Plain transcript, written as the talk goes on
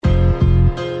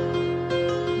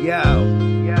Yo,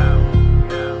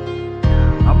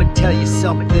 I'ma tell you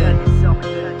something,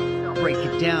 break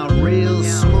it down real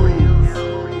smooth.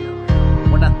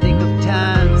 When I think of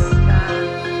times,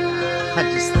 I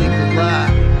just think a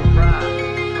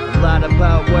lot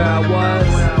about where I was,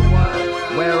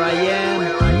 where I am,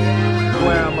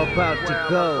 where I'm about to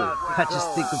go. I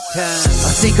just think of times.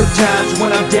 I think of times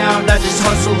when I'm down, I just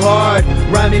hustle hard.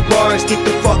 Rhyming bars, get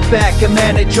the fuck back, a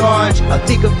man in charge. I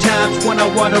think of times when I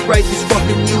wanna write this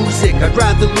fucking music, I'd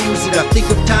rather lose it. I think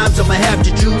of times I'ma have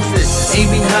to choose this.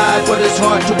 Aiming high, but it's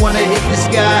hard to wanna hit the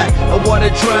sky. I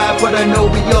wanna try, but I know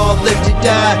we all live to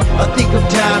die. I think of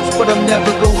times, but I'm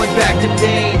never going back to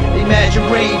pain. Imagine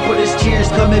rain, but it's tears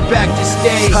coming back to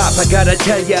stay. Pop, I gotta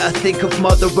tell ya, I think of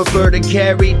Mother, Roberta, and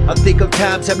Carrie. I think of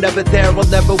times I'm never there, I'll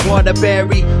never wanna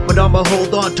bury. But I'ma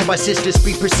hold on to my sisters,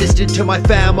 be persistent to my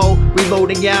famo.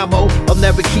 Reloading ammo, I'll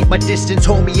never keep my distance,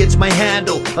 homie, it's my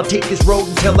handle. I'll take this road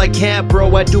until I can't,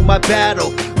 bro, I do my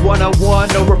battle.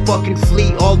 One-on-one or a fucking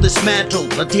fleet, all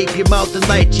dismantled. I'll tape your mouth and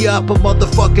light you up, a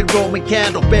motherfucking Roman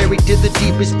candle, buried to the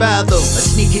deepest fathom. A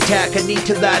sneak attack, I need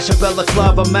to lash a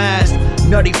balaclava mask.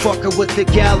 Nutty fucker with a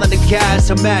gallon of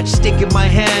gas, a matchstick in my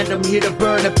hand, I'm here to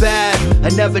burn a bad. I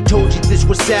never told you this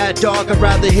was sad, dog, I'd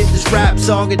rather hit this rap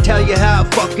song and tell you how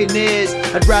it fucking is.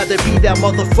 I'd rather be that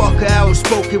motherfucker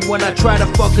outspoken when I try to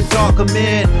fucking talk him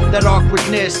in. That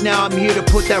awkwardness, now I'm here to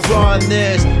put that raw in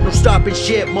this. No stopping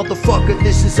shit, motherfucker,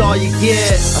 this is all you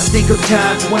get. I think of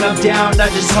times when I'm down, I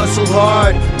just hustle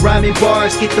hard. Rhyming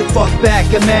bars, get the fuck back,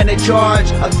 a man in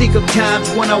charge. I think of times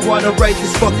when I wanna write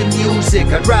this fucking music,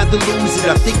 I'd rather lose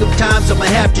it. I think of times I'ma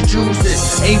have to choose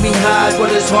this. Aiming high,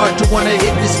 but it's hard to wanna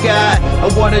hit the sky. I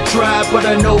wanna try, but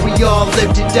I know we all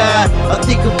live to die. I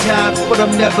think of times, but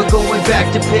I'm never going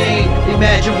back to pain.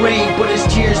 Imagine rain, but it's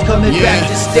tears coming back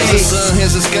to stay. Here's the sun,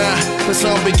 here's the sky, the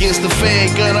sun begins to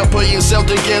fade. Gotta put yourself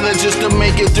together just to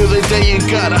make it through the day. You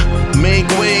gotta make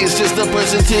waves, just a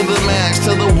person to the max,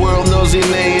 till the world knows your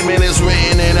name and it's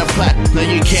written in a plaque. Now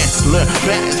you can't look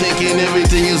back thinking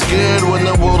everything is good when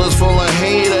the world is full of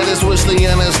hate. I just wish they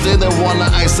understood and wanna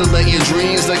isolate your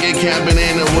dreams like a cabin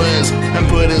in the woods and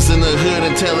put us in the hood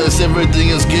and tell us everything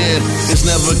is good. It's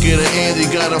never gonna end, you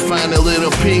gotta find a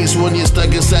little peace. When you're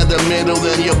stuck inside the middle,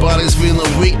 then your body's feeling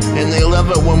weak, and they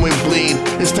love it when we bleed.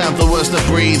 It's time for us to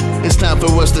breathe, it's time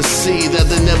for us to see that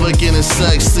they're never gonna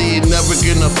succeed, never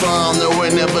gonna fall, no,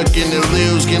 we're never gonna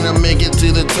lose. Gonna make it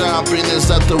to the top, and it's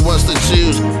up to us to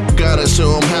choose. Gotta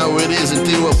show them how it is and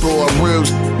do it for our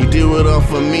roots. You do it all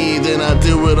for me, then I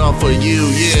do it all for you,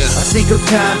 yeah. I think of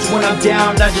times when I'm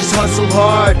down, I just hustle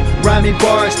hard. Rhyming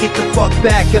bars, get the fuck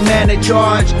back, a man in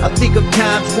charge. I think of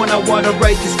times when I wanna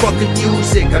write this fucking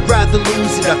music, I'd rather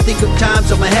lose it. I think of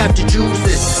times I'ma have to choose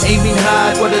this. Aiming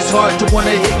high, but it's hard to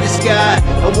wanna hit the sky.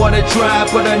 I wanna try,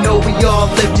 but I know we all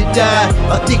live to die.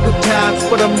 I think of times,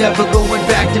 but I'm never going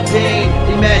back to pain.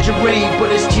 Imagine rain,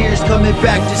 but it's tears coming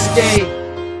back to stay.